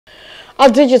A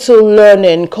digital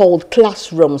learning called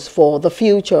Classrooms for the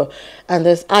Future, and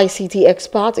this ICT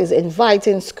expert is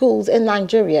inviting schools in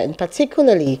Nigeria, and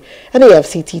particularly in the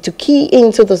I.C.T, to key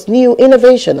into this new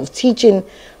innovation of teaching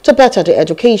to better the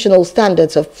educational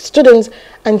standards of students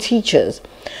and teachers.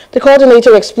 The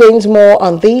coordinator explains more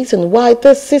on this and why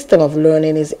this system of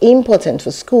learning is important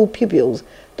for school pupils'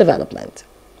 development.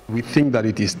 We think that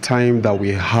it is time that we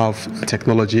have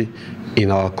technology in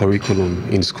our curriculum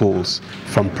in schools,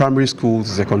 from primary schools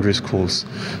to secondary schools.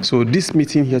 So this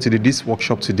meeting here today, this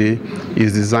workshop today,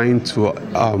 is designed to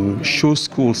show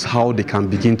schools how they can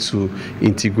begin to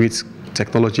integrate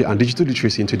technology and digital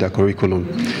literacy into their curriculum.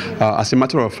 As a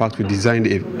matter of fact, we designed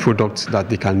a product that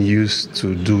they can use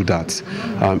to do that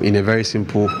in a very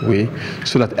simple way,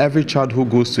 so that every child who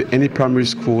goes to any primary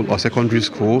school or secondary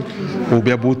school will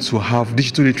be able to have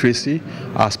digital literacy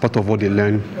as part of what they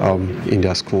learn in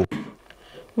their school.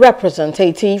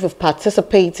 Representative of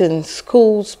participating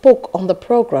schools spoke on the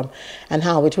program and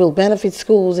how it will benefit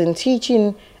schools in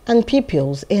teaching and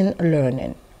pupils in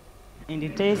learning. In the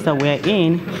days that we're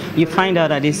in, you find out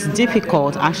that it's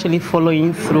difficult actually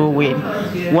following through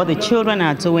with what the children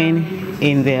are doing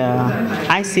in their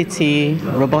I.C.T,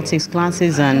 robotics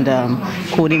classes and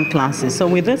coding classes. So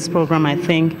with this program, I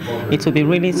think it will be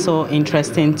really so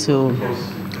interesting to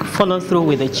follow through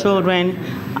with the children,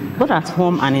 both at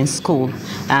home and in school.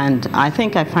 And I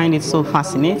think I find it so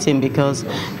fascinating because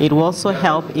it will also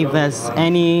help if there's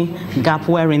any gap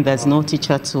wherein there's no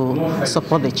teacher to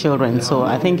support the children. So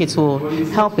I think it will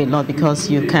help a lot because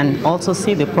you can also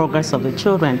see the progress of the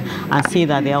children and see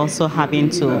that they're also having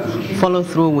to follow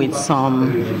through with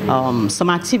some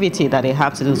activity that they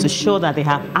have to do to show that they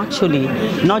have actually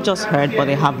not just heard, but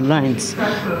they have learned.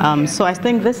 So I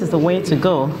think this is the way to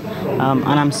go. And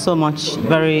I'm so much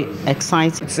very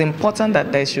excited. It's important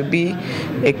that there should be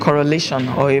a correlation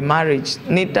or a marriage.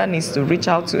 NIDA needs to reach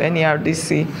out to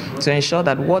NERDC to ensure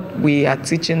that what we are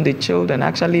teaching the children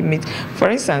actually meet. For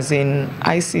instance, in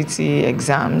I.C.T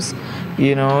exams,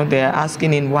 you know, they're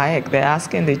asking in WAEC, they're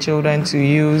asking the children to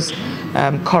use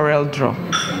CorelDRAW.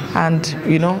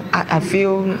 And, you know, I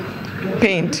feel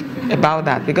pained about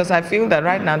that because I feel that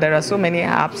right now there are so many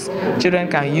apps children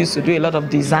can use to do a lot of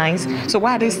designs. So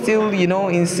why are they still, you know,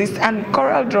 insist? And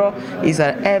CorelDRAW is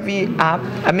a heavy app,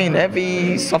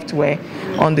 heavy software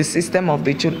on the system of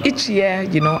the children. Each year,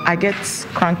 you know, I get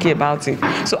cranky about it.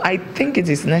 So I think it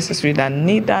is necessary that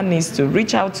NIDA needs to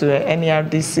reach out to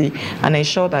NERDC and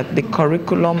ensure that the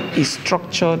curriculum is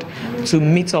structured to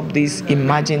meet up this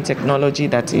emerging technology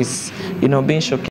that is, you know, being showcased.